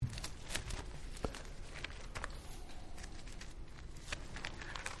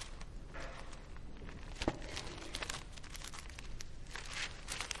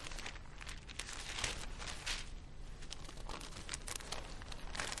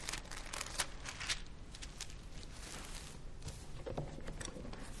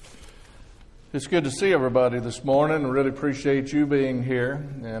It's good to see everybody this morning. I really appreciate you being here,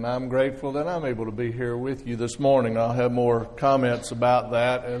 and I'm grateful that I'm able to be here with you this morning. I'll have more comments about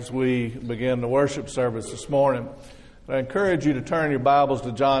that as we begin the worship service this morning. But I encourage you to turn your Bibles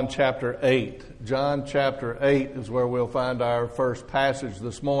to John chapter 8. John chapter 8 is where we'll find our first passage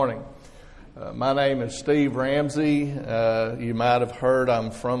this morning. My name is Steve Ramsey. You might have heard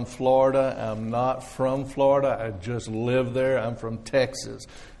I'm from Florida. I'm not from Florida. I just live there. I'm from Texas.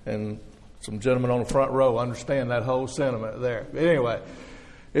 And some gentlemen on the front row understand that whole sentiment there. But anyway,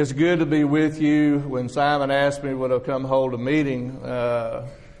 it's good to be with you. When Simon asked me would I come hold a meeting a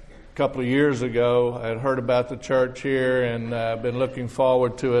couple of years ago, I'd heard about the church here and I've been looking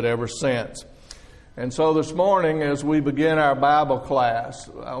forward to it ever since. And so this morning, as we begin our Bible class,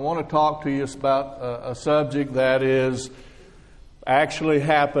 I want to talk to you about a subject that is actually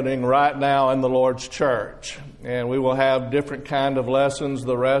happening right now in the Lord's church. And we will have different kind of lessons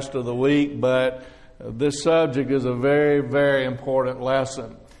the rest of the week, but this subject is a very, very important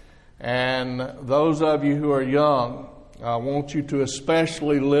lesson. And those of you who are young, I want you to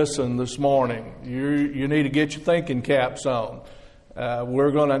especially listen this morning. You need to get your thinking caps on.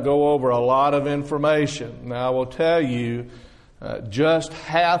 We're going to go over a lot of information. Now, I will tell you, just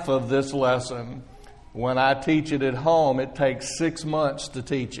half of this lesson, when I teach it at home, it takes 6 months to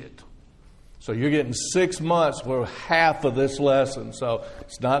teach it. So you're getting 6 months for half of this lesson. So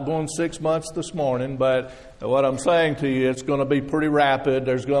it's not going 6 months this morning, but what I'm saying to you, it's going to be pretty rapid.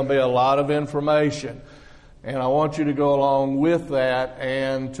 There's going to be a lot of information. And I want you to go along with that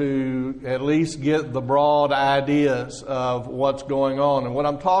and to at least get the broad ideas of what's going on. And what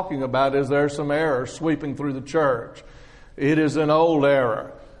I'm talking about is there's some errors sweeping through the church. It is an old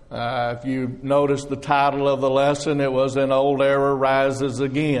error. If you notice the title of the lesson, it was An Old Error Rises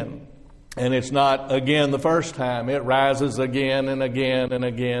Again. And it's not again the first time. It rises again and again and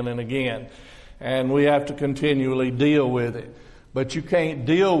again and again. And we have to continually deal with it. But you can't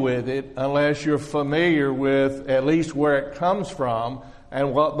deal with it unless you're familiar with at least where it comes from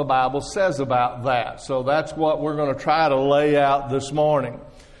and what the Bible says about that. So that's what we're going to try to lay out this morning.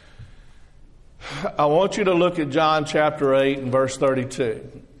 I want you to look at John chapter 8 and verse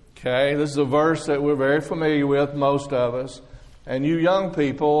 32. Okay, this is a verse that we're very familiar with, most of us. And you young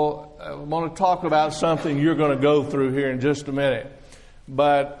people, I want to talk about something you're going to go through here in just a minute.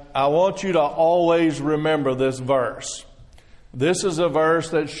 But I want you to always remember this verse. This is a verse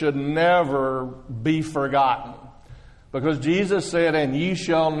that should never be forgotten. Because Jesus said, and ye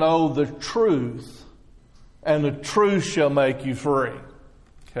shall know the truth, and the truth shall make you free.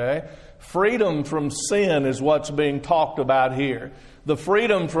 Okay? Freedom from sin is what's being talked about here. The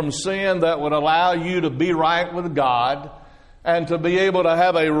freedom from sin that would allow you to be right with God and to be able to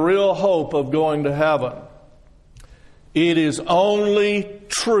have a real hope of going to heaven. It is only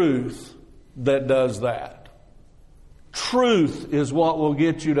truth that does that. Truth is what will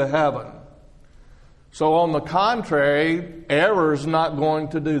get you to heaven. So on the contrary, error is not going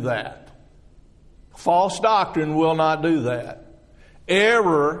to do that. False doctrine will not do that.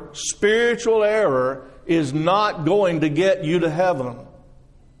 Error, spiritual error, is not going to get you to heaven.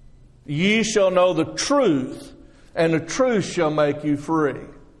 Ye shall know the truth, and the truth shall make you free.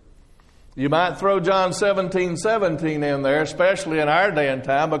 You might throw John 17:17 in there, especially in our day and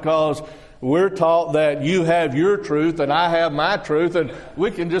time, because we're taught that you have your truth and I have my truth, and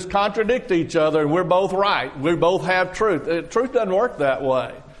we can just contradict each other and we're both right. We both have truth. Truth doesn't work that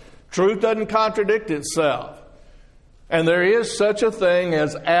way. Truth doesn't contradict itself. And there is such a thing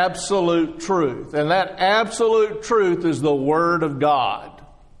as absolute truth. And that absolute truth is the Word of God.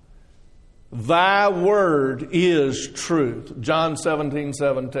 Thy word is truth. John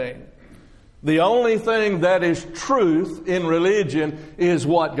 17:17. The only thing that is truth in religion is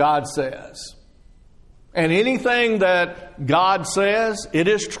what God says. And anything that God says, it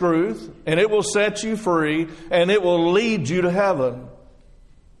is truth, and it will set you free, and it will lead you to heaven.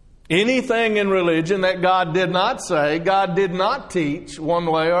 Anything in religion that God did not say, God did not teach one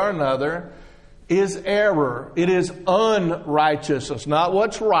way or another, is error. It is unrighteousness. Not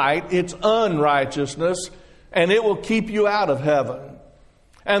what's right, it's unrighteousness, and it will keep you out of heaven.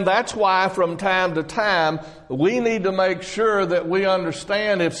 And that's why from time to time we need to make sure that we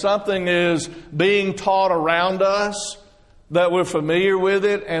understand if something is being taught around us, that we're familiar with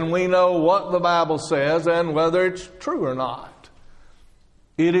it and we know what the Bible says and whether it's true or not.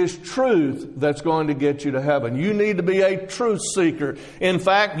 It is truth that's going to get you to heaven. You need to be a truth seeker. In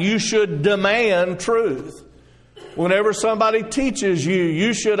fact, you should demand truth. Whenever somebody teaches you,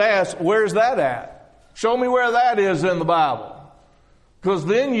 you should ask, where's that at? Show me where that is in the Bible. Because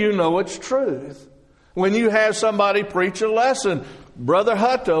then you know it's truth. When you have somebody preach a lesson, Brother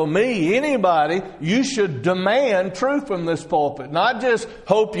Hutto, me, anybody, you should demand truth from this pulpit. Not just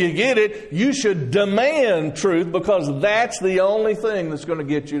hope you get it. You should demand truth, because that's the only thing that's going to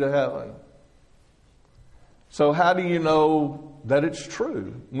get you to heaven. So how do you know that it's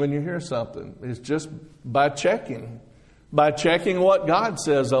true when you hear something? It's just by checking what God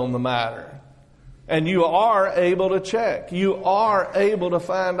says on the matter. And you are able to check. You are able to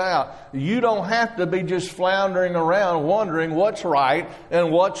find out. You don't have to be just floundering around wondering what's right and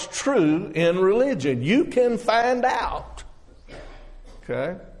what's true in religion. You can find out.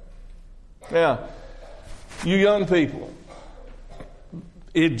 Okay? Now, you young people,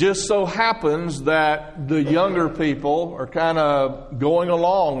 it just so happens that the younger people are kind of going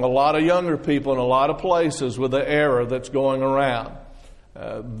along, a lot of younger people in a lot of places with the error that's going around.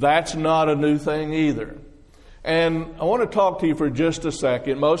 That's not a new thing either. And I want to talk to you for just a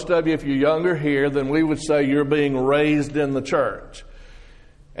second. Most of you, if you're younger here, then we would say you're being raised in the church.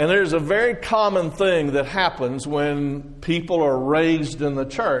 And there's a very common thing that happens when people are raised in the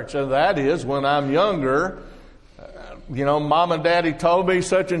church. And that is, when I'm younger, Mom and Daddy told me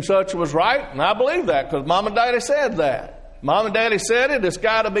such and such was right. And I believe that because Mom and Daddy said that. Mom and Daddy said it, it's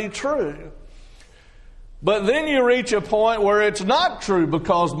got to be true. But then you reach a point where it's not true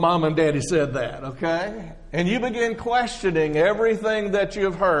because Mom and Daddy said that, okay? And you begin questioning everything that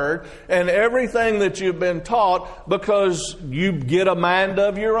you've heard and everything that you've been taught because you get a mind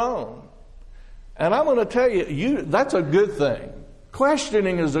of your own. And I'm going to tell you, that's a good thing.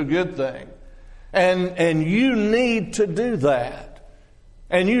 Questioning is a good thing. And you need to do that.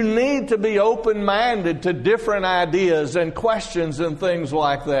 And you need to be open-minded to different ideas and questions and things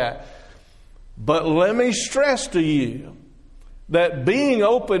like that. But let me stress to you that being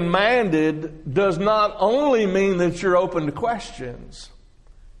open-minded does not only mean that you're open to questions.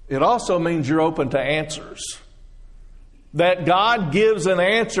 It also means you're open to answers. That God gives an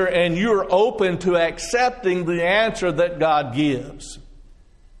answer and you're open to accepting the answer that God gives.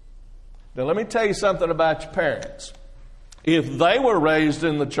 Now let me tell you something about your parents. If they were raised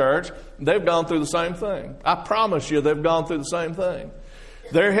in the church, they've gone through the same thing. I promise you they've gone through the same thing.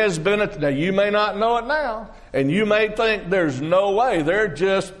 There has been now you may not know it now, and you may think there's no way. They're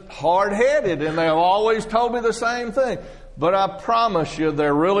just hard-headed, and they've always told me the same thing. But I promise you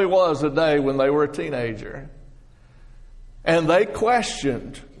there really was a day when they were a teenager. And they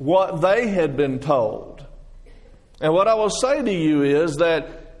questioned what they had been told. And what I will say to you is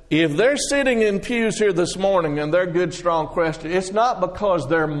that if they're sitting in pews here this morning and they're good, strong Christians, it's not because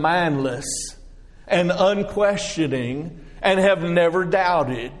they're mindless and unquestioning and have never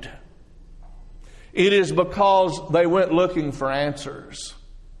doubted. It is because they went looking for answers.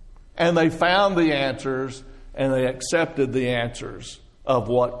 And they found the answers and they accepted the answers of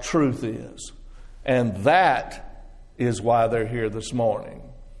what truth is. And that is why they're here this morning.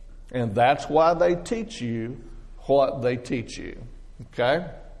 And that's why they teach you what they teach you. Okay?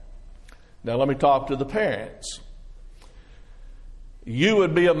 Now let me talk to the parents. You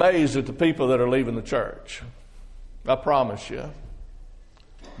would be amazed at the people that are leaving the church. I promise you.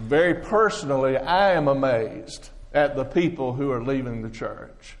 Very personally, I am amazed at the people who are leaving the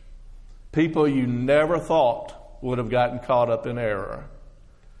church. People you never thought would have gotten caught up in error.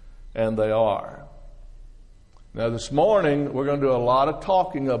 And they are. Now this morning, we're going to do a lot of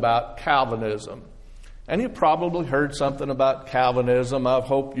talking about Calvinism. And you've probably heard something about Calvinism. I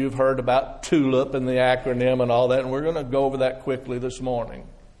hope you've heard about TULIP and the acronym and all that. And we're going to go over that quickly this morning.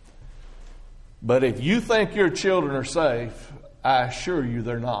 But if you think your children are safe, I assure you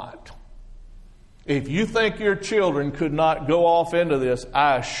they're not. If you think your children could not go off into this,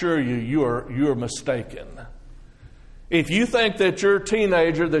 I assure you, you're mistaken. If you think that your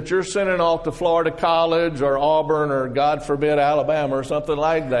teenager that you're sending off to Florida College or Auburn or, God forbid, Alabama or something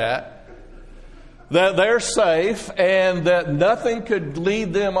like that they're safe and that nothing could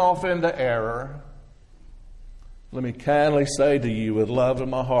lead them off into error, let me kindly say to you with love in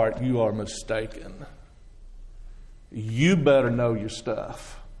my heart, you are mistaken. You better know your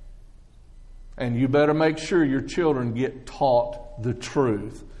stuff. And you better make sure your children get taught the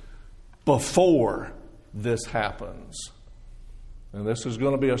truth before this happens. And this is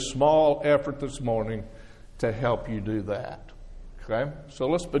going to be a small effort this morning to help you do that. Okay? So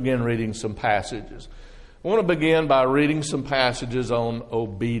let's begin reading some passages. I want to begin by reading some passages on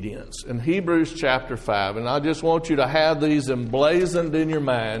obedience in Hebrews chapter 5. And I just want you to have these emblazoned in your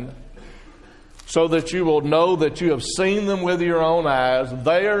mind so that you will know that you have seen them with your own eyes.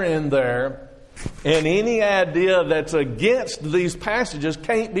 They are in there. And any idea that's against these passages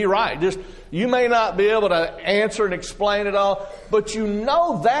can't be right. You may not be able to answer and explain it all, but you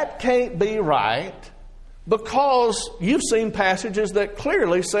know that can't be right Because you've seen passages that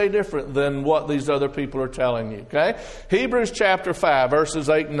clearly say different than what these other people are telling you. Okay? Hebrews chapter 5, verses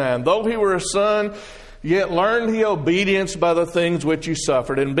 8 and 9. Though he were a son, yet learned he obedience by the things which he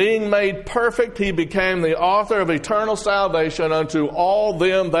suffered. And being made perfect, he became the author of eternal salvation unto all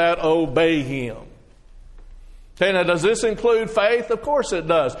them that obey him. Okay, now does this include faith? Of course it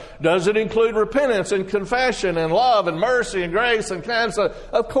does. Does it include repentance and confession and love and mercy and grace and kindness?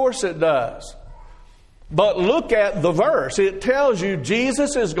 Of course it does. But look at the verse. It tells you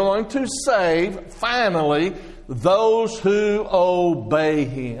Jesus is going to save, finally, those who obey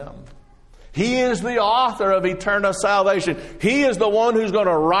him. He is the author of eternal salvation. He is the one who's going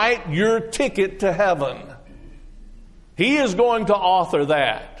to write your ticket to heaven. He is going to author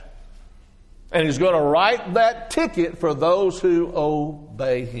that. And he's going to write that ticket for those who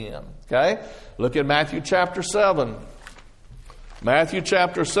obey him. Okay? Look at Matthew chapter 7. Matthew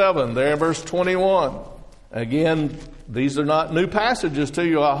chapter 7, there in verse 21. Again, these are not new passages to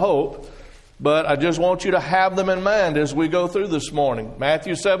you, I hope, but I just want you to have them in mind as we go through this morning.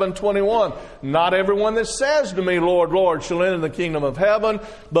 Matthew 7:21. Not everyone that says to me, Lord, Lord, shall enter the kingdom of heaven,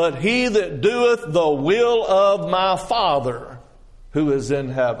 but he that doeth the will of my Father who is in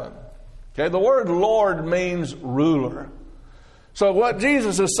heaven. Okay, the word Lord means ruler. So what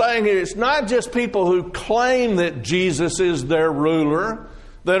Jesus is saying here, it's not just people who claim that Jesus is their ruler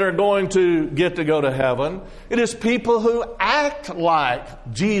that are going to get to go to heaven. It is people who act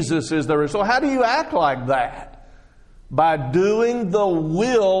like Jesus is their ruler. So how do you act like that? By doing the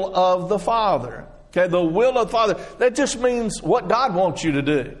will of the Father. Okay, the will of the Father. That just means what God wants you to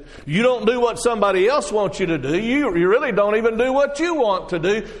do. You don't do what somebody else wants you to do. You really don't even do what you want to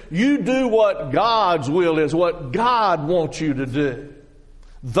do. You do what God's will is, what God wants you to do.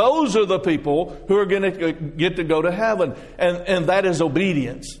 Those are the people who are going to get to go to heaven. And that is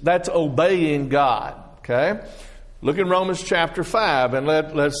obedience. That's obeying God. Okay? Look in Romans chapter 5 and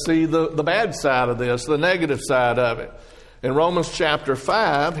let's see the bad side of this, the negative side of it. In Romans chapter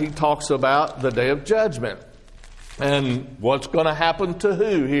 5, he talks about the day of judgment. And what's going to happen to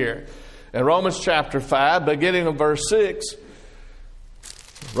who here? In Romans chapter 5, beginning of verse 6,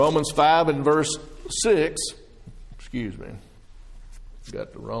 Romans 5 and verse 6, excuse me.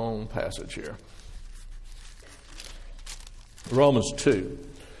 Got the wrong passage here. Romans 2.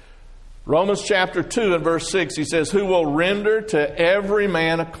 Romans chapter 2 and verse 6, he says, who will render to every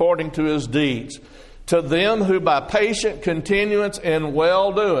man according to his deeds. To them who by patient continuance in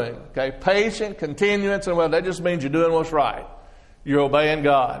well-doing. Okay, patient continuance and well, that just means you're doing what's right. You're obeying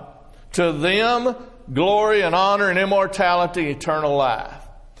God. To them glory and honor and immortality, eternal life.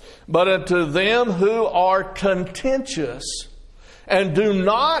 But unto them who are contentious and do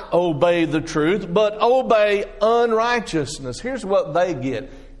not obey the truth, but obey unrighteousness. Here's what they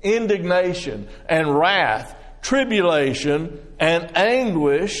get. Indignation and wrath, tribulation and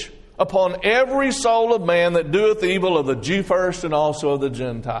anguish upon every soul of man that doeth evil, of the Jew first and also of the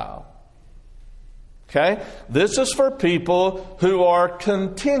Gentile. Okay? This is for people who are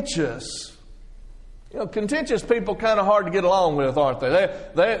contentious. You know, contentious people kind of hard to get along with, aren't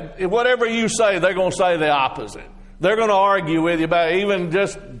they? Whatever you say, they're going to say the opposite. They're going to argue with you about it, even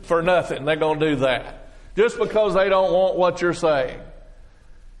just for nothing. They're going to do that. Just because they don't want what you're saying.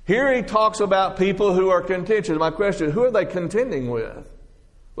 Here he talks about people who are contentious. My question is, who are they contending with?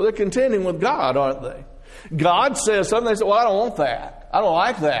 Well, they're contending with God, aren't they? God says something. They say, well, I don't want that. I don't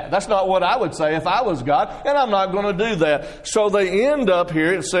like that. That's not what I would say if I was God, and I'm not going to do that. So they end up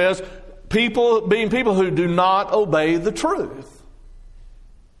here, it says, people who do not obey the truth.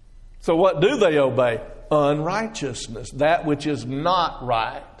 So what do they obey? Unrighteousness, that which is not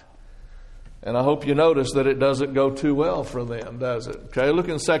right. And I hope you notice that it doesn't go too well for them, does it? Okay, look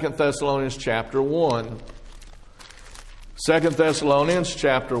in 2 Thessalonians chapter 1. 2 Thessalonians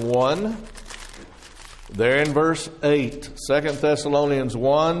chapter 1, there in verse 8. 2 Thessalonians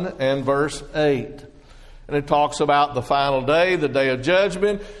 1 and verse 8. And it talks about the final day, the day of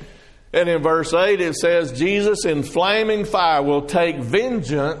judgment. And in verse 8 it says, Jesus in flaming fire will take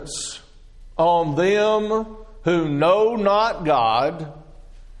vengeance on them who know not God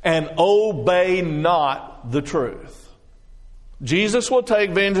and obey not the truth. Jesus will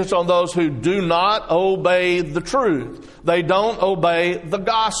take vengeance on those who do not obey the truth. They don't obey the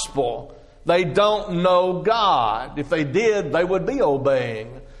gospel. They don't know God. If they did, they would be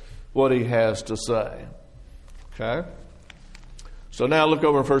obeying what he has to say. Okay? So now look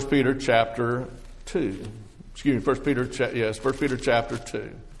over in 1 Peter chapter 2. Excuse me, 1 Peter chapter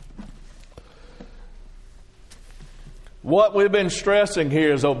 2. What we've been stressing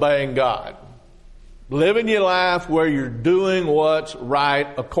here is obeying God. Living your life where you're doing what's right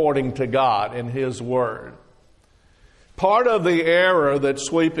according to God and His Word. Part of the error that's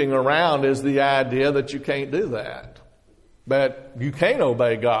sweeping around is the idea that you can't do that. That you can't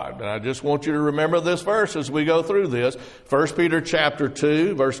obey God. And I just want you to remember this verse as we go through this. 1 Peter chapter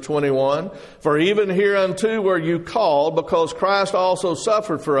 2, verse 21. For even hereunto were you called, because Christ also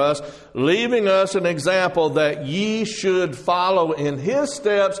suffered for us, leaving us an example that ye should follow in His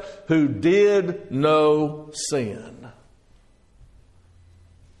steps, who did no sin.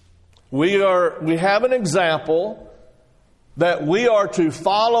 We have an example that we are to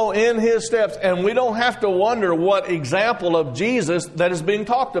follow in His steps, and we don't have to wonder what example of Jesus that is being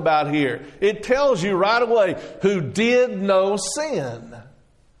talked about here. It tells you right away, who did no sin.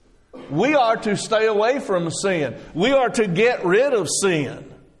 We are to stay away from sin. We are to get rid of sin.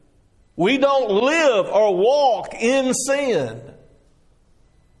 We don't live or walk in sin.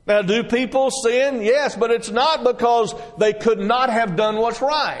 Now, do people sin? Yes, but it's not because they could not have done what's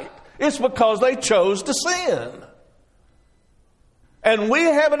right. It's because they chose to sin. And we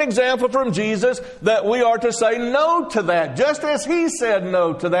have an example from Jesus that we are to say no to that, just as He said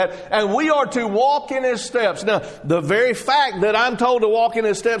no to that. And we are to walk in His steps. Now, the very fact that I'm told to walk in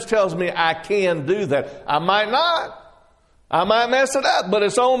His steps tells me I can do that. I might not. I might mess it up, but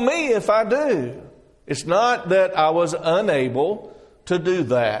it's on me if I do. It's not that I was unable to do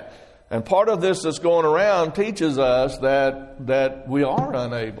that. And part of this that's going around teaches us that we are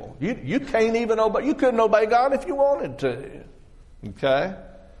unable. You can't even obey. You couldn't obey God if you wanted to. Okay?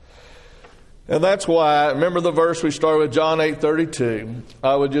 And that's why, remember the verse we started with, John 8:32.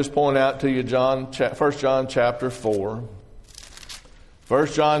 I would just point out to you 1 John chapter 4. 1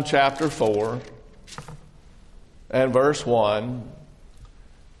 John chapter 4 and verse 1,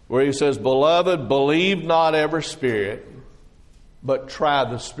 where he says, Beloved, believe not every spirit, but try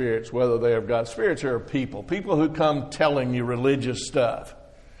the spirits, whether they have God. Spirits are people who come telling you religious stuff.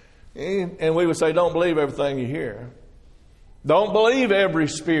 And we would say, don't believe everything you hear. Don't believe every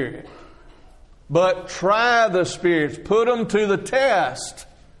spirit, but try the spirits. Put them to the test,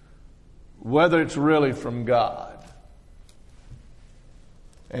 whether it's really from God.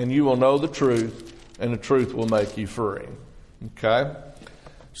 And you will know the truth, and the truth will make you free. Okay?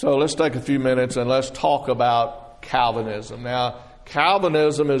 So let's take a few minutes and let's talk about Calvinism. Now,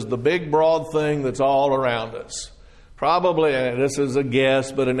 Calvinism is the big, broad thing that's all around us. Probably, and this is a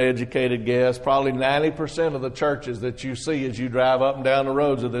guess, but an educated guess, probably 90% of the churches that you see as you drive up and down the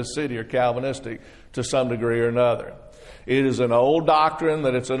roads of this city are Calvinistic to some degree or another. It is an old doctrine,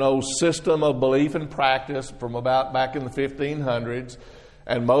 that it's an old system of belief and practice from about back in the 1500s,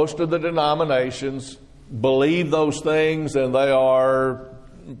 and most of the denominations believe those things, and they are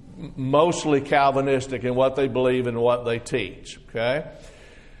mostly Calvinistic in what they believe and what they teach. Okay?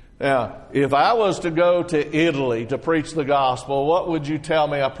 Now, if I was to go to Italy to preach the gospel, what would you tell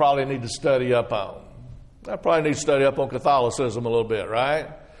me I probably need to study up on? I probably need to study up on Catholicism a little bit, right?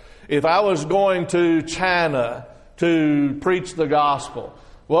 If I was going to China to preach the gospel,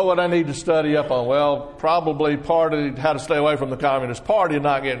 what would I need to study up on? Well, probably part of how to stay away from the Communist Party and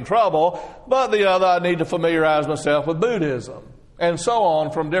not get in trouble, but the other, I need to familiarize myself with Buddhism, and so on,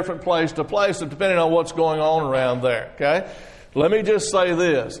 from different place to place, depending on what's going on around there, okay? Let me just say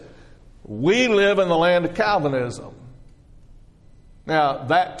this. We live in the land of Calvinism. Now,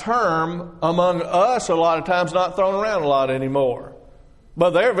 that term among us a lot of times not thrown around a lot anymore.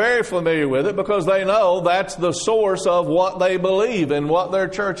 But they're very familiar with it because they know that's the source of what they believe and what their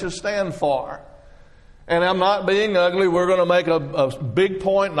churches stand for. And I'm not being ugly. We're going to make a big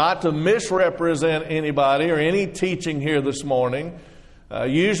point not to misrepresent anybody or any teaching here this morning.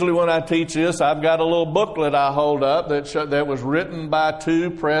 Usually when I teach this, I've got a little booklet I hold up that was written by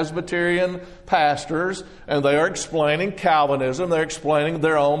two Presbyterian pastors, and they are explaining Calvinism. They're explaining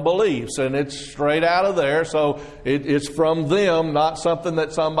their own beliefs, and it's straight out of there, so it's from them, not something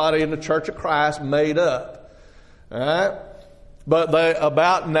that somebody in the Church of Christ made up. All right? But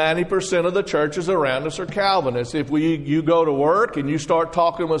about 90% of the churches around us are Calvinists. If you go to work and you start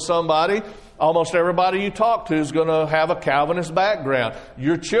talking with somebody, almost everybody you talk to is going to have a Calvinist background.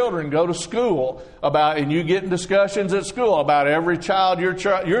 Your children go to school and you get in discussions at school about every child your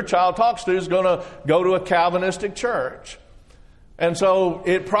child talks to is going to go to a Calvinistic church. And so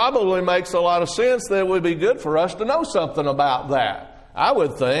it probably makes a lot of sense that it would be good for us to know something about that, I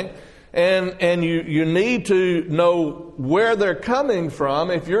would think. And you need to know where they're coming from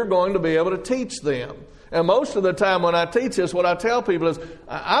if you're going to be able to teach them. And most of the time when I teach this, what I tell people is,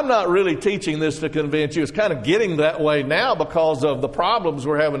 I'm not really teaching this to convince you. It's kind of getting that way now because of the problems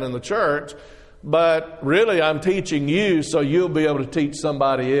we're having in the church. But really, I'm teaching you so you'll be able to teach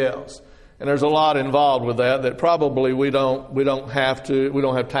somebody else. And there's a lot involved with that probably we don't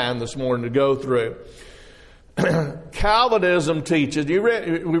have time this morning to go through. Calvinism teaches, we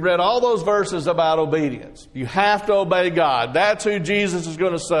read all those verses about obedience. You have to obey God. That's who Jesus is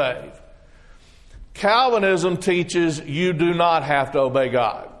going to save. Calvinism teaches you do not have to obey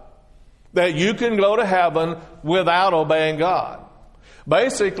God. That you can go to heaven without obeying God.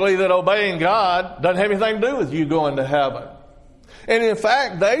 Basically, that obeying God doesn't have anything to do with you going to heaven. And in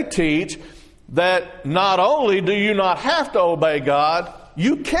fact, they teach that not only do you not have to obey God,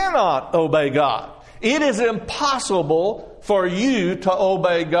 you cannot obey God. It is impossible for you to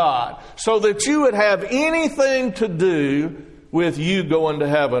obey God so that you would have anything to do with you going to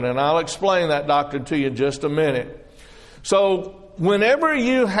heaven. And I'll explain that doctrine to you in just a minute. So whenever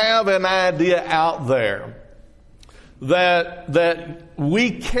you have an idea out there that we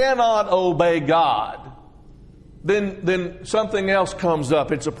cannot obey God, then something else comes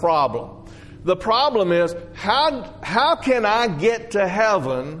up. It's a problem. The problem is, how can I get to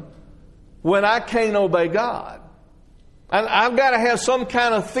heaven when I can't obey God? And I've got to have some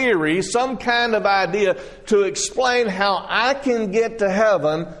kind of theory, some kind of idea to explain how I can get to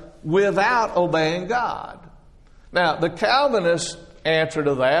heaven without obeying God. Now, the Calvinist answer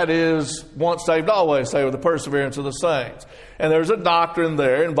to that is once saved, always saved, with the perseverance of the saints. And there's a doctrine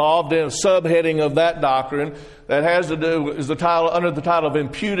there involved in a subheading of that doctrine that has to do is under the title of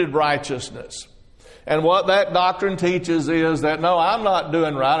imputed righteousness. And what that doctrine teaches is that, no, I'm not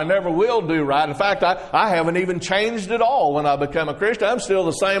doing right. I never will do right. In fact, I haven't even changed at all when I become a Christian. I'm still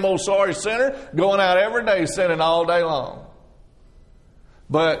the same old sorry sinner going out every day sinning all day long.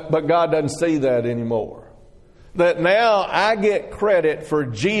 But God doesn't see that anymore. That now I get credit for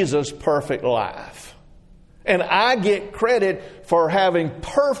Jesus' perfect life. And I get credit for having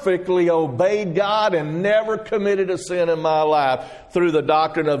perfectly obeyed God and never committed a sin in my life through the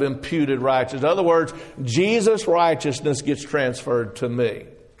doctrine of imputed righteousness. In other words, Jesus' righteousness gets transferred to me.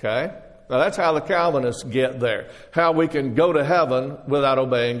 Okay? Now that's how the Calvinists get there. How we can go to heaven without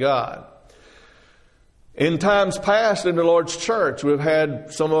obeying God. In times past in the Lord's church, we've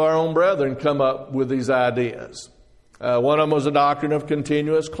had some of our own brethren come up with these ideas. One of them was a doctrine of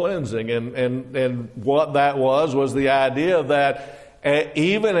continuous cleansing. And what that was the idea that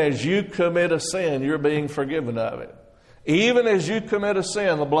even as you commit a sin, you're being forgiven of it. Even as you commit a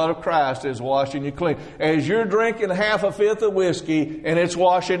sin, the blood of Christ is washing you clean. As you're drinking half a fifth of whiskey and it's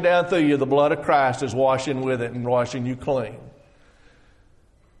washing down through you, the blood of Christ is washing with it and washing you clean.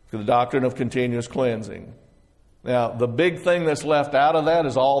 The doctrine of continuous cleansing. Now, the big thing that's left out of that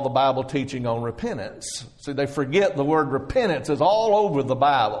is all the Bible teaching on repentance. See, they forget the word repentance is all over the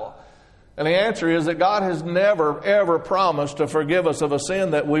Bible. And the answer is that God has never, ever promised to forgive us of a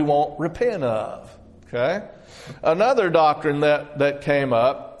sin that we won't repent of. Okay? Another doctrine that came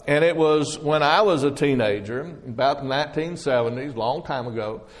up, and it was when I was a teenager, about the 1970s, a long time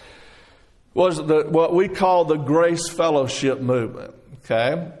ago, was what we call the Grace Fellowship movement.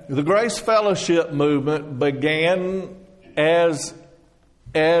 Okay? The Grace Fellowship movement began as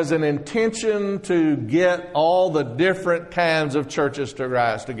an intention to get all the different kinds of churches to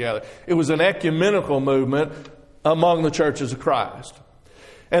rise together. It was an ecumenical movement among the churches of Christ.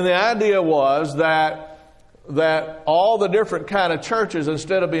 And the idea was that all the different kind of churches,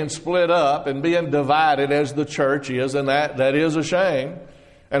 instead of being split up and being divided as the church is, and that is a shame,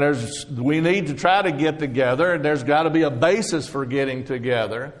 and we need to try to get together, and there's got to be a basis for getting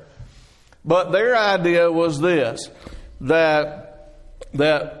together. But their idea was this, that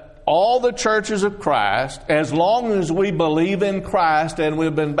all the churches of Christ, as long as we believe in Christ and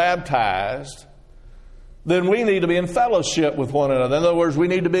we've been baptized, then we need to be in fellowship with one another. In other words, we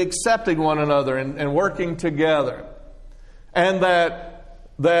need to be accepting one another and working together. And that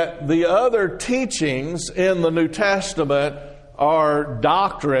the other teachings in the New Testament are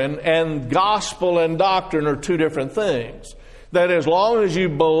doctrine, and gospel and doctrine are two different things. That as long as you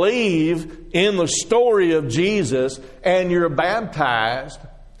believe in the story of Jesus and you're baptized,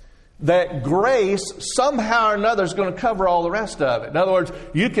 that grace somehow or another is going to cover all the rest of it. In other words,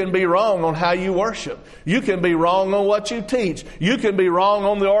 you can be wrong on how you worship. You can be wrong on what you teach. You can be wrong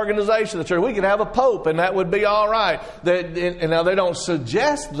on the organization of the church. We could have a pope and that would be all right. And now they don't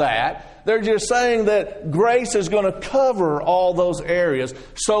suggest that. They're just saying that grace is going to cover all those areas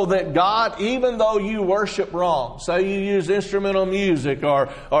so that God, even though you worship wrong, say you use instrumental music or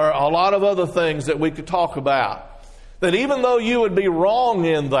a lot of other things that we could talk about, that even though you would be wrong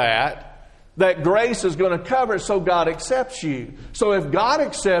in that grace is going to cover it so God accepts you. So if God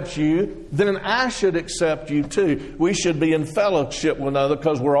accepts you, then I should accept you too. We should be in fellowship with one another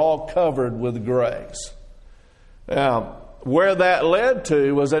because we're all covered with grace. Now, where that led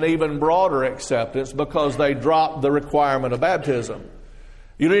to was an even broader acceptance because they dropped the requirement of baptism.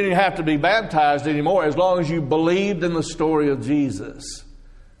 You didn't even have to be baptized anymore. As long as you believed in the story of Jesus,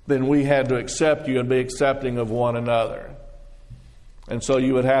 then we had to accept you and be accepting of one another. And so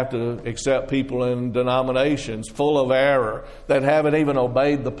you would have to accept people in denominations full of error that haven't even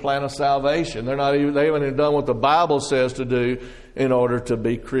obeyed the plan of salvation. They haven't even done what the Bible says to do in order to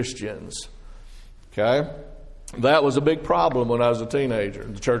be Christians. Okay? That was a big problem when I was a teenager.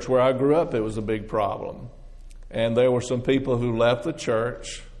 In the church where I grew up, it was a big problem. And there were some people who left the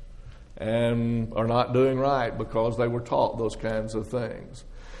church and are not doing right because they were taught those kinds of things.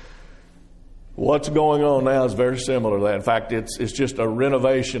 What's going on now is very similar to that. In fact, it's just a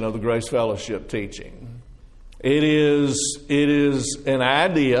renovation of the Grace Fellowship teaching. It is an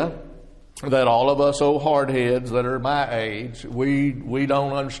idea that all of us old hardheads that are my age, we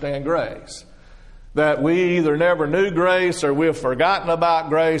don't understand grace. That we either never knew grace or we've forgotten about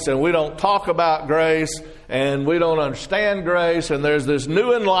grace and we don't talk about grace and we don't understand grace, and there's this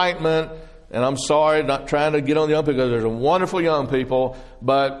new enlightenment. And I'm sorry, not trying to get on the young people, because there's some wonderful young people,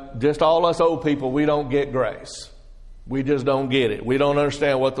 but just all us old people, we don't get grace. We just don't get it. We don't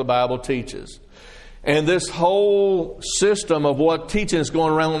understand what the Bible teaches. And this whole system of what teaching is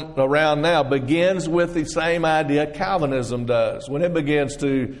going around now begins with the same idea Calvinism does when it begins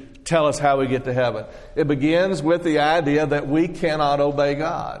to tell us how we get to heaven. It begins with the idea that we cannot obey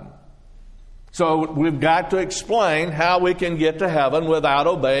God. So we've got to explain how we can get to heaven without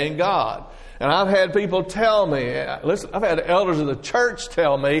obeying God. And I've had people tell me, listen, I've had elders of the church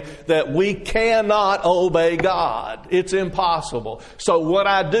tell me that we cannot obey God. It's impossible. So what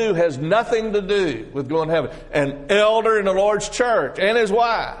I do has nothing to do with going to heaven. An elder in the Lord's church and his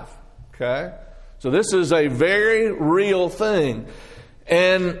wife. Okay? So this is a very real thing.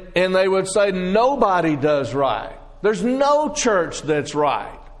 And they would say nobody does right. There's no church that's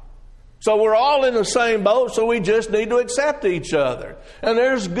right. So we're all in the same boat, so we just need to accept each other. And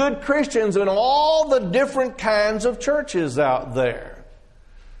there's good Christians in all the different kinds of churches out there.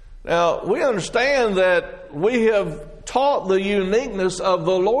 Now, we understand that we have taught the uniqueness of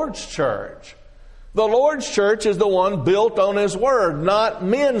the Lord's church. The Lord's church is the one built on His Word, not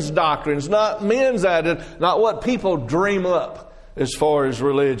men's doctrines, not men's ideas, not what people dream up as far as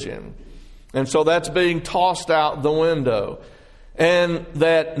religion. And so that's being tossed out the window. And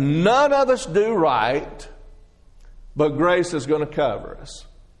that none of us do right, but grace is going to cover us.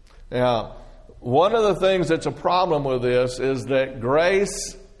 Now, one of the things that's a problem with this is that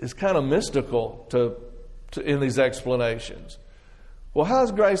grace is kind of mystical in these explanations. Well,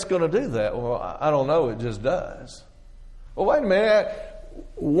 how's grace going to do that? Well, I don't know. It just does. Well, wait a minute.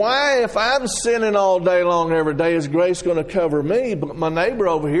 Why, if I'm sinning all day long every day, is grace going to cover me? But my neighbor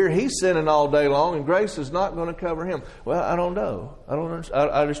over here, he's sinning all day long, and grace is not going to cover him. Well, I don't know.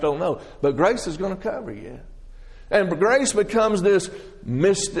 I just don't know. But grace is going to cover you. And grace becomes this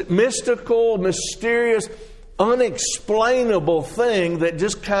mystical, mysterious, unexplainable thing that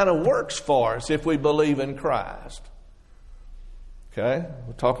just kind of works for us if we believe in Christ. Okay?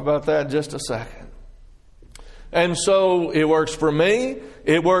 We'll talk about that in just a second. And so it works for me.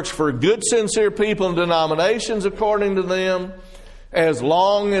 It works for good, sincere people in denominations according to them, as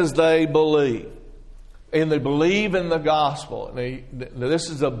long as they believe. And they believe in the gospel. This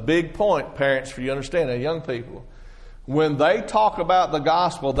is a big point, parents, for you to understand, and young people. When they talk about the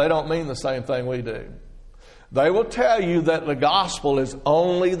gospel, they don't mean the same thing we do. They will tell you that the gospel is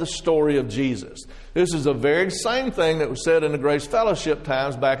only the story of Jesus. This is the very same thing that was said in the Grace Fellowship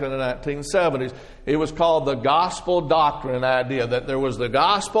times back in the 1970s. It was called the gospel doctrine idea, that there was the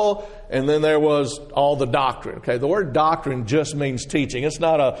gospel and then there was all the doctrine. Okay, the word doctrine just means teaching. It's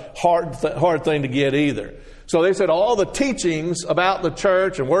not a hard thing to get either. So they said all the teachings about the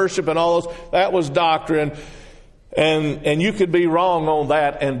church and worship and all those, that was doctrine. And you could be wrong on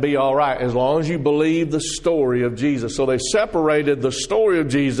that and be all right as long as you believe the story of Jesus. So they separated the story of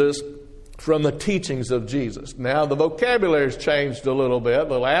Jesus from the teachings of Jesus. Now the vocabulary's changed a little bit.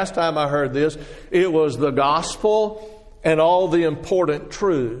 The last time I heard this, it was the gospel and all the important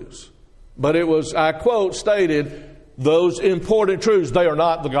truths. But it was, I quote, stated, those important truths, they are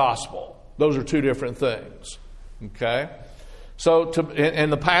not the gospel. Those are two different things. Okay? So,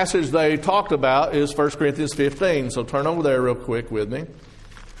 and the passage they talked about is 1 Corinthians 15. So turn over there real quick with me.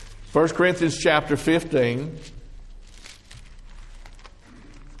 1 Corinthians chapter 15.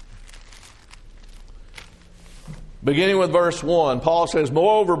 Beginning with verse 1, Paul says,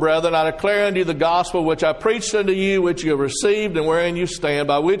 Moreover, brethren, I declare unto you the gospel which I preached unto you, which you have received, and wherein you stand,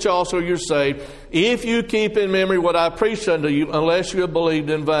 by which also you're saved, if you keep in memory what I preached unto you, unless you have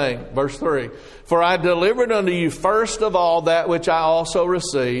believed in vain. Verse 3, For I delivered unto you first of all that which I also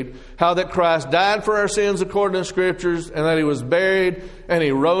received, how that Christ died for our sins according to the Scriptures, and that He was buried, and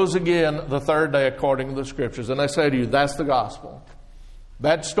He rose again the third day according to the Scriptures. And I say to you, that's the gospel.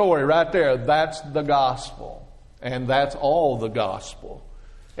 That story right there, that's the gospel. And that's all the gospel.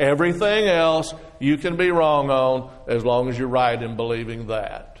 Everything else you can be wrong on as long as you're right in believing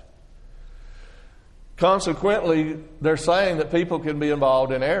that. Consequently, they're saying that people can be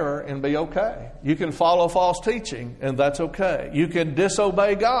involved in error and be okay. You can follow false teaching, and that's okay. You can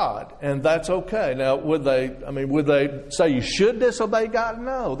disobey God, and that's okay. Now, would they say you should disobey God?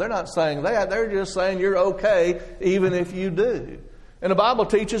 No, they're not saying that. They're just saying you're okay even if you do. And the Bible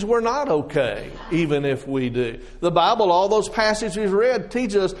teaches we're not okay, even if we do. The Bible, all those passages we've read,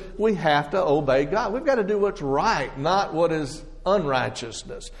 teach us we have to obey God. We've got to do what's right, not what is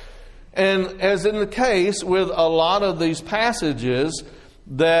unrighteousness. And as in the case with a lot of these passages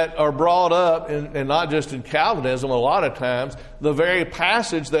that are brought up, and not just in Calvinism, a lot of times, the very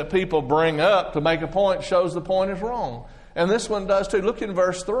passage that people bring up to make a point shows the point is wrong. And this one does too. Look in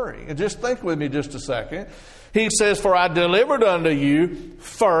verse 3. And just think with me just a second. He says, For I delivered unto you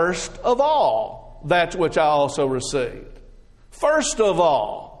first of all that which I also received. First of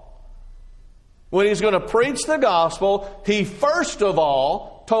all. When he's going to preach the gospel, he first of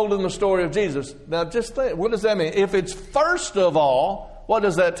all told them the story of Jesus. Now just think, what does that mean? If it's first of all, what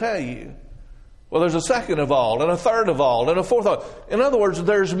does that tell you? Well, there's a second of all, and a third of all, and a fourth of all. In other words,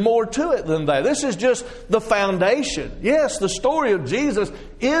 there's more to it than that. This is just the foundation. Yes, the story of Jesus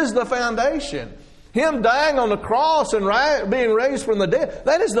is the foundation. Him dying on the cross and being raised from the dead,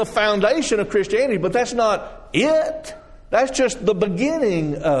 that is the foundation of Christianity, but that's not it. That's just the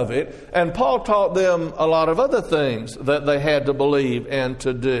beginning of it. And Paul taught them a lot of other things that they had to believe and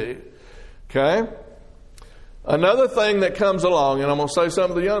to do. Okay? Another thing that comes along, and I'm going to say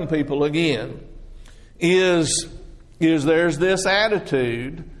something to the young people again, is there's this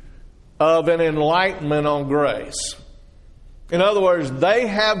attitude of an enlightenment on grace. In other words, they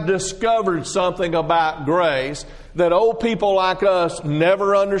have discovered something about grace that old people like us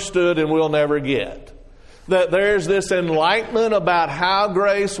never understood and will never get. That there's this enlightenment about how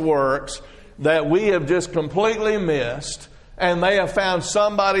grace works that we have just completely missed, and they have found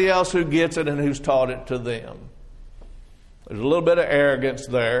somebody else who gets it and who's taught it to them. There's a little bit of arrogance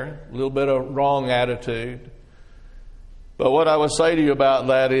there, a little bit of wrong attitude. But what I would say to you about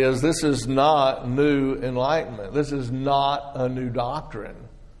that is this is not new enlightenment. This is not a new doctrine.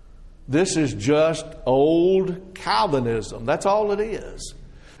 This is just old Calvinism. That's all it is.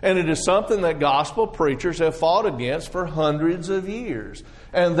 And it is something that gospel preachers have fought against for hundreds of years.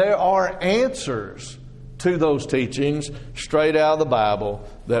 And there are answers to those teachings straight out of the Bible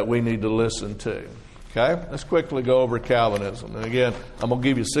that we need to listen to. Okay? Let's quickly go over Calvinism. And again, I'm going to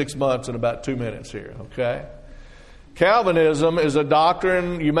give you 6 months in about 2 minutes here. Okay? Calvinism is a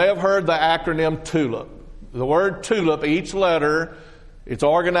doctrine, you may have heard the acronym TULIP. The word TULIP, each letter, it's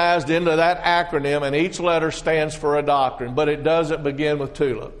organized into that acronym, and each letter stands for a doctrine, but it doesn't begin with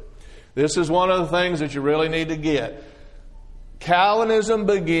TULIP. This is one of the things that you really need to get. Calvinism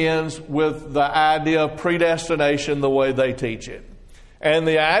begins with the idea of predestination the way they teach it. And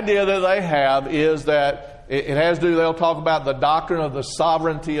the idea that they have is that it has to do, they'll talk about the doctrine of the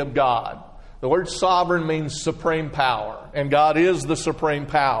sovereignty of God. The word sovereign means supreme power, and God is the supreme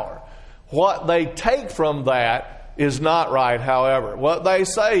power. What they take from that is not right, however. What they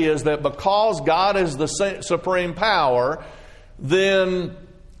say is that because God is the supreme power, then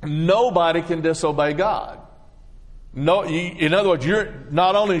nobody can disobey God. No, in other words,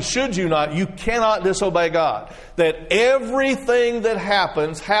 not only should you not, you cannot disobey God. That everything that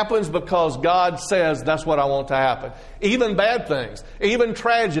happens because God says that's what I want to happen. Even bad things, even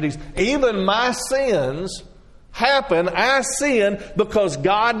tragedies, even my sins happen. I sin because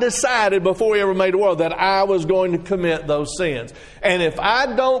God decided before He ever made the world that I was going to commit those sins. And if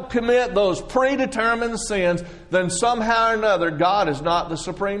I don't commit those predetermined sins, then somehow or another God is not the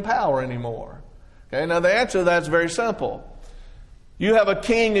supreme power anymore. Okay, now the answer to that is very simple. You have a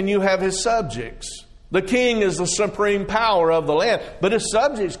king and you have his subjects. The king is the supreme power of the land, but his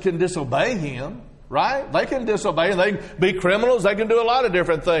subjects can disobey him, right? They can disobey him. They can be criminals. They can do a lot of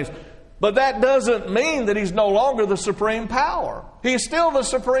different things. But that doesn't mean that he's no longer the supreme power. He's still the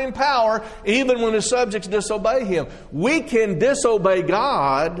supreme power even when his subjects disobey him. We can disobey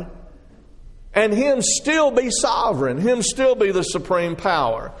God and him still be sovereign, him still be the supreme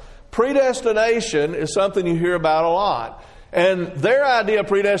power. Predestination is something you hear about a lot. And their idea of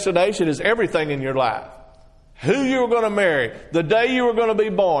predestination is everything in your life. Who you were going to marry, the day you were going to be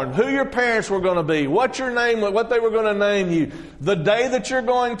born, who your parents were going to be, what your name was, what they were going to name you, the day that you're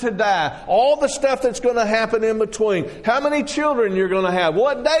going to die, all the stuff that's going to happen in between, how many children you're going to have,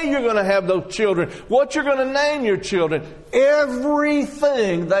 what day you're going to have those children, what you're going to name your children.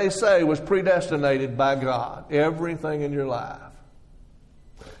 Everything, they say, was predestinated by God. Everything in your life.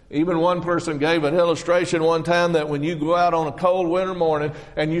 Even one person gave an illustration one time that when you go out on a cold winter morning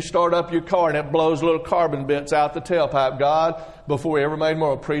and you start up your car and it blows little carbon bits out the tailpipe, God, before He ever made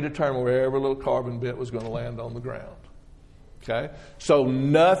more, predetermined where every little carbon bit was going to land on the ground. Okay? So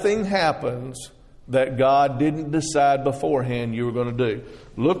nothing happens that God didn't decide beforehand you were going to do.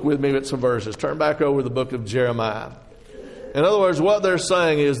 Look with me at some verses. Turn back over to the book of Jeremiah. In other words, what they're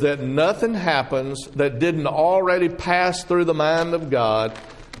saying is that nothing happens that didn't already pass through the mind of God,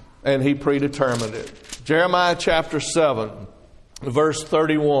 and He predetermined it. Jeremiah chapter 7, verse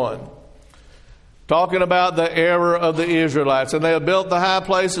 31. Talking about the error of the Israelites. And they have built the high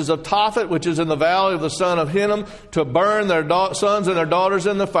places of Tophet, which is in the valley of the son of Hinnom, to burn their sons and their daughters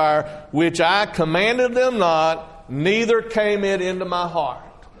in the fire, which I commanded them not, neither came it into my heart.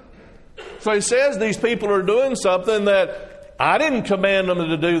 So he says these people are doing something that I didn't command them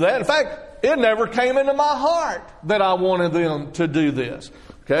to do that. In fact, it never came into my heart that I wanted them to do this.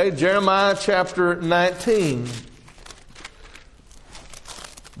 Okay, Jeremiah chapter 19.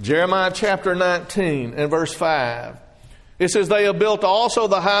 Jeremiah chapter 19 and verse 5. It says, they have built also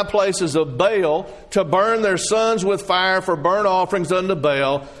the high places of Baal to burn their sons with fire for burnt offerings unto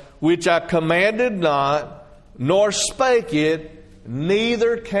Baal, which I commanded not, nor spake it,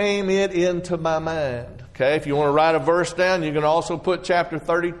 neither came it into my mind. Okay, if you want to write a verse down, you can also put chapter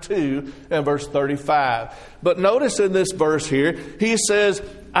 32 and verse 35. But notice in this verse here, he says,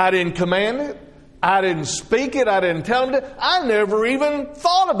 I didn't command it, I didn't speak it, I didn't tell them to. I never even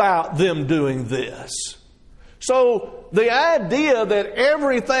thought about them doing this. So the idea that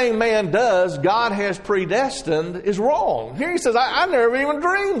everything man does, God has predestined, is wrong. Here he says, I never even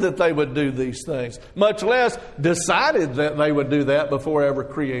dreamed that they would do these things, much less decided that they would do that before I ever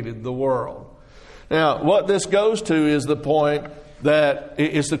created the world. Now, what this goes to is the point that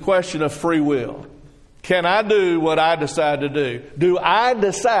it's the question of free will. Can I do what I decide to do? Do I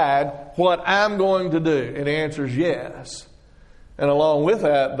decide what I'm going to do? And the answer is yes. And along with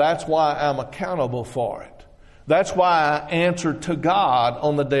that, that's why I'm accountable for it. That's why I answer to God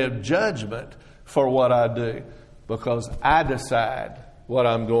on the day of judgment for what I do. Because I decide what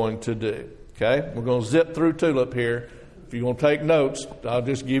I'm going to do. Okay? We're going to zip through Tulip here. If you want to take notes, I'll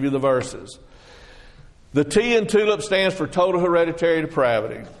just give you the verses. The T in Tulip stands for total hereditary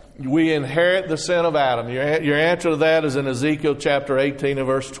depravity. We inherit the sin of Adam. Your answer to that is in Ezekiel chapter 18 and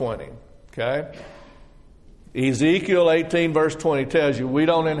verse 20. Okay? Ezekiel 18 verse 20 tells you we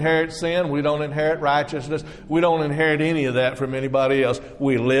don't inherit sin, we don't inherit righteousness, we don't inherit any of that from anybody else.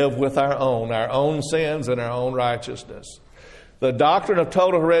 We live with our own sins and our own righteousness. The doctrine of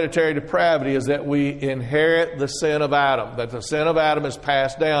total hereditary depravity is that we inherit the sin of Adam, that the sin of Adam is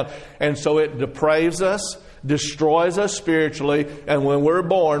passed down, and so it depraves us, destroys us spiritually, and when we're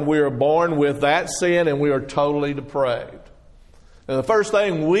born, we are born with that sin and we are totally depraved. And the first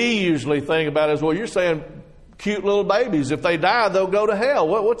thing we usually think about is, well, you're saying cute little babies, if they die, they'll go to hell.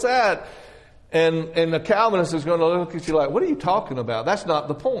 What's that? And the Calvinist is going to look at you like, what are you talking about? That's not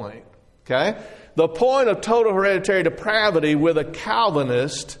the point. Okay? The point of total hereditary depravity with a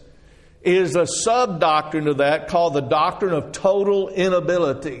Calvinist is a sub-doctrine of that called the doctrine of total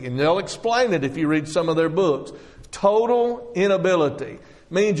inability. And they'll explain it if you read some of their books. Total inability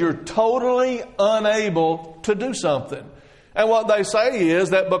means you're totally unable to do something. And what they say is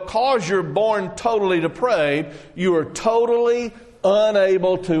that because you're born totally depraved, you are totally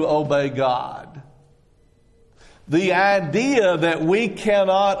unable to obey God. The idea that we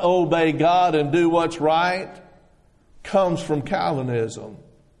cannot obey God and do what's right comes from Calvinism.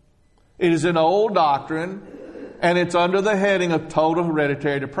 It is an old doctrine, and it's under the heading of total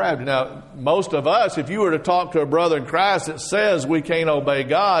hereditary depravity. Now, most of us, if you were to talk to a brother in Christ that says we can't obey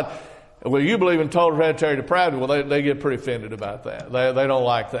God, well, you believe in total hereditary depravity, well, they get pretty offended about that. They don't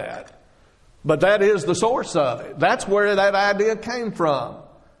like that. But that is the source of it. That's where that idea came from.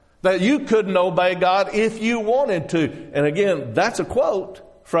 That you couldn't obey God if you wanted to. And again, that's a quote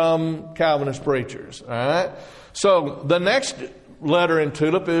from Calvinist preachers. All right? So the next letter in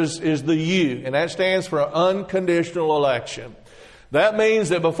Tulip is the U, and that stands for unconditional election. That means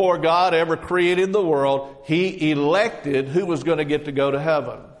that before God ever created the world, He elected who was going to get to go to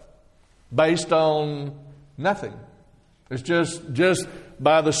heaven based on nothing. It's just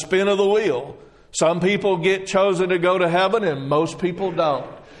by the spin of the wheel. Some people get chosen to go to heaven and most people don't.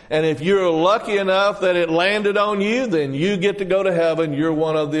 And if you're lucky enough that it landed on you, then you get to go to heaven. You're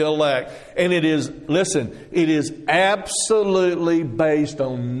one of the elect. And it is absolutely based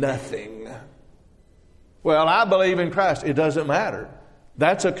on nothing. Well, I believe in Christ. It doesn't matter.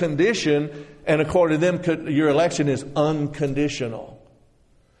 That's a condition, and according to them, your election is unconditional.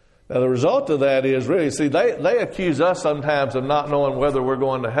 Now, the result of that is really, see, they accuse us sometimes of not knowing whether we're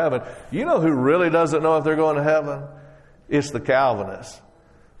going to heaven. You know who really doesn't know if they're going to heaven? It's the Calvinists.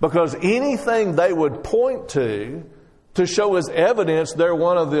 Because anything they would point to show as evidence they're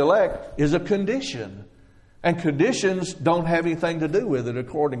one of the elect is a condition. And conditions don't have anything to do with it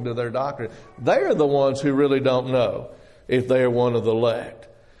according to their doctrine. They're the ones who really don't know if they are one of the elect.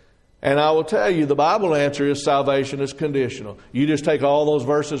 And I will tell you, the Bible answer is salvation is conditional. You just take all those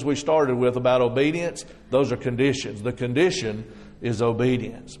verses we started with about obedience, those are conditions. The condition is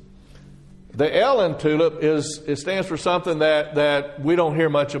obedience. The L in TULIP it stands for something that we don't hear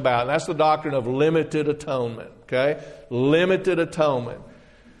much about, and that's the doctrine of limited atonement. Okay? Limited atonement.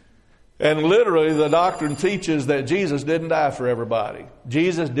 And literally, the doctrine teaches that Jesus didn't die for everybody.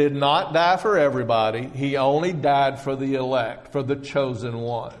 Jesus did not die for everybody. He only died for the elect, for the chosen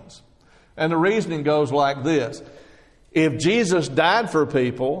ones. And the reasoning goes like this. If Jesus died for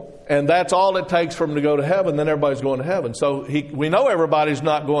people, and that's all it takes for him to go to heaven, then everybody's going to heaven. So we know everybody's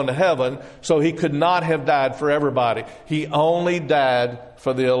not going to heaven, so he could not have died for everybody. He only died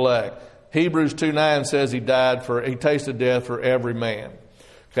for the elect. Hebrews 2:9 says he tasted death for every man.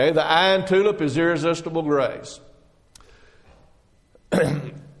 Okay, the I in TULIP is irresistible grace.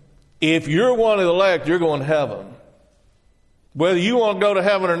 If you're one of the elect, you're going to heaven. Whether you want to go to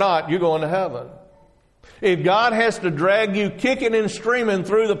heaven or not, you're going to heaven. If God has to drag you kicking and screaming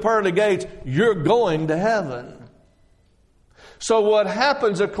through the pearly gates, you're going to heaven. So what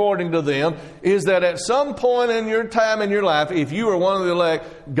happens according to them is that at some point in your time in your life, if you are one of the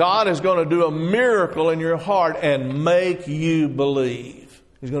elect, God is going to do a miracle in your heart and make you believe.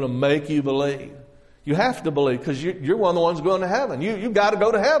 He's going to make you believe. You have to believe because you're one of the ones going to heaven. You've got to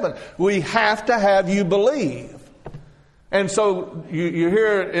go to heaven. We have to have you believe. And so you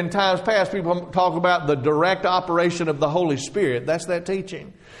hear in times past people talk about the direct operation of the Holy Spirit. That's that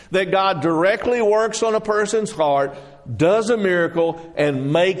teaching. That God directly works on a person's heart, does a miracle,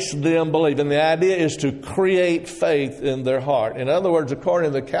 and makes them believe. And the idea is to create faith in their heart. In other words,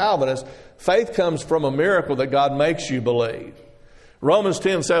 according to the Calvinists, faith comes from a miracle that God makes you believe. Romans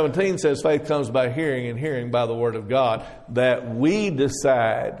 10:17 says faith comes by hearing and hearing by the Word of God, that we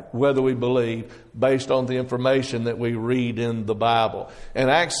decide whether we believe based on the information that we read in the Bible. In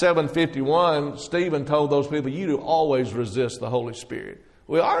Acts 7:51, Stephen told those people, you do always resist the Holy Spirit.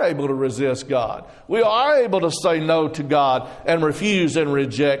 We are able to resist God. We are able to say no to God and refuse and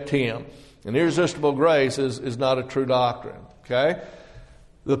reject Him. And irresistible grace is not a true doctrine. Okay?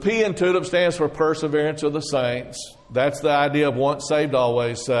 The P in TULIP stands for perseverance of the saints. That's the idea of once saved,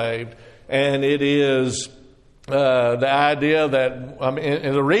 always saved. And it is the idea that,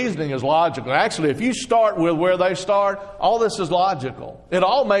 and the reasoning is logical. Actually, if you start with where they start, all this is logical. It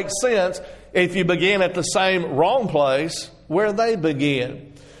all makes sense if you begin at the same wrong place where they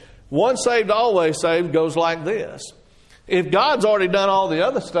begin. Once saved, always saved goes like this. If God's already done all the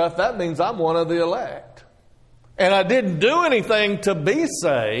other stuff, that means I'm one of the elect. And I didn't do anything to be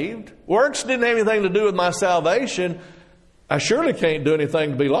saved. Works didn't have anything to do with my salvation. I surely can't do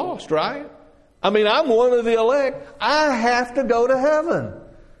anything to be lost, right? I mean, I'm one of the elect. I have to go to heaven.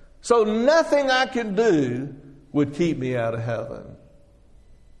 So nothing I can do would keep me out of heaven.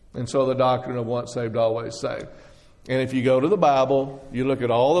 And so the doctrine of once saved, always saved. And if you go to the Bible, you look at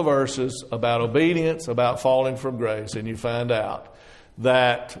all the verses about obedience, about falling from grace, and you find out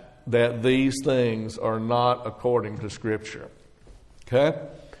that these things are not according to Scripture. Okay?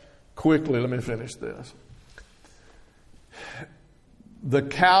 Quickly, let me finish this. The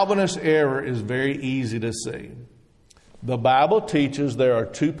Calvinist error is very easy to see. The Bible teaches there are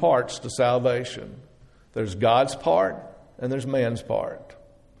two parts to salvation. There's God's part and there's man's part.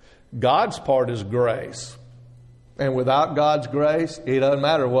 God's part is grace. And without God's grace, it doesn't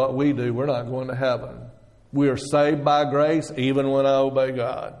matter what we do, we're not going to heaven. We are saved by grace even when I obey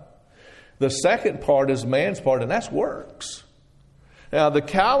God. The second part is man's part, and that's works. Now, the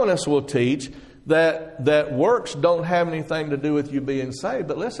Calvinists will teach that works don't have anything to do with you being saved.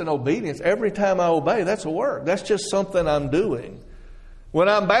 But listen, obedience, every time I obey, that's a work. That's just something I'm doing. When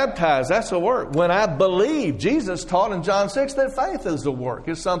I'm baptized, that's a work. When I believe, Jesus taught in John 6 that faith is a work.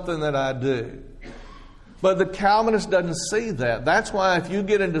 It's something that I do. But the Calvinist doesn't see that. That's why if you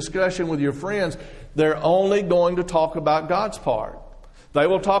get in discussion with your friends, they're only going to talk about God's part. They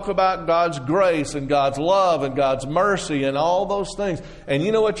will talk about God's grace and God's love and God's mercy and all those things. And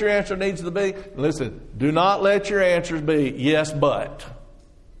you know what your answer needs to be? Listen, do not let your answers be yes, but.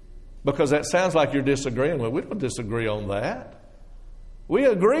 Because that sounds like you're disagreeing with. We don't disagree on that. We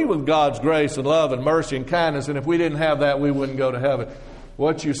agree with God's grace and love and mercy and kindness, and if we didn't have that, we wouldn't go to heaven.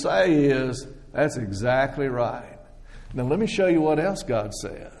 What you say is, that's exactly right. Now let me show you what else God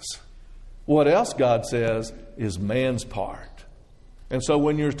says. What else God says is man's part. And so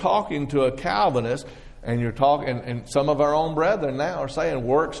when you're talking to a Calvinist, and you're talking, and some of our own brethren now are saying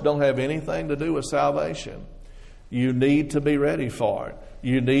works don't have anything to do with salvation, you need to be ready for it.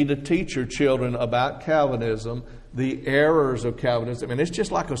 You need to teach your children about Calvinism, the errors of Calvinism. And it's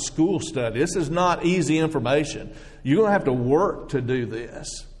just like a school study. This is not easy information. You're going to have to work to do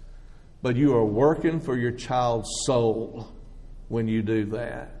this. But you are working for your child's soul when you do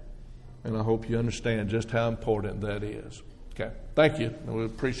that. And I hope you understand just how important that is. Okay. Thank you. We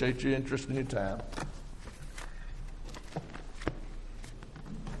appreciate your interest and your time.